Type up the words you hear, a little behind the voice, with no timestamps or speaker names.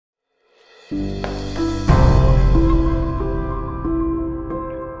Hi,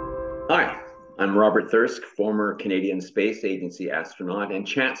 I'm Robert Thirsk, former Canadian Space Agency astronaut and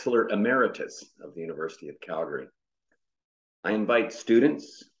Chancellor Emeritus of the University of Calgary. I invite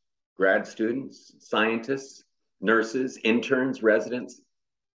students, grad students, scientists, nurses, interns, residents,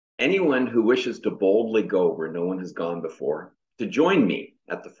 anyone who wishes to boldly go where no one has gone before, to join me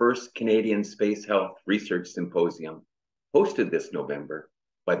at the first Canadian Space Health Research Symposium, hosted this November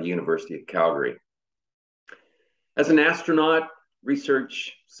by the University of Calgary. As an astronaut,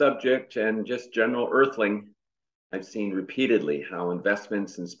 research subject, and just general earthling, I've seen repeatedly how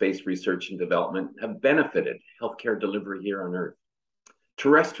investments in space research and development have benefited healthcare delivery here on Earth.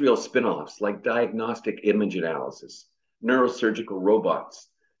 Terrestrial spin-offs like diagnostic image analysis, neurosurgical robots,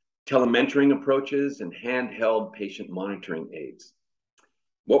 telementoring approaches, and handheld patient monitoring aids.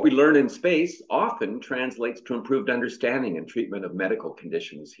 What we learn in space often translates to improved understanding and treatment of medical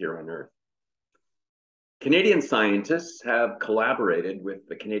conditions here on Earth. Canadian scientists have collaborated with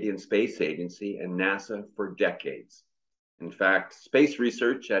the Canadian Space Agency and NASA for decades. In fact, space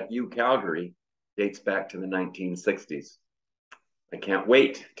research at U Calgary dates back to the 1960s. I can't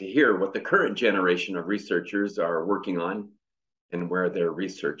wait to hear what the current generation of researchers are working on and where their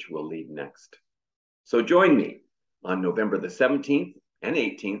research will lead next. So join me on November the 17th and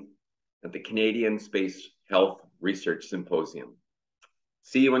 18th at the Canadian Space Health Research Symposium.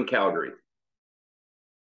 See you in Calgary.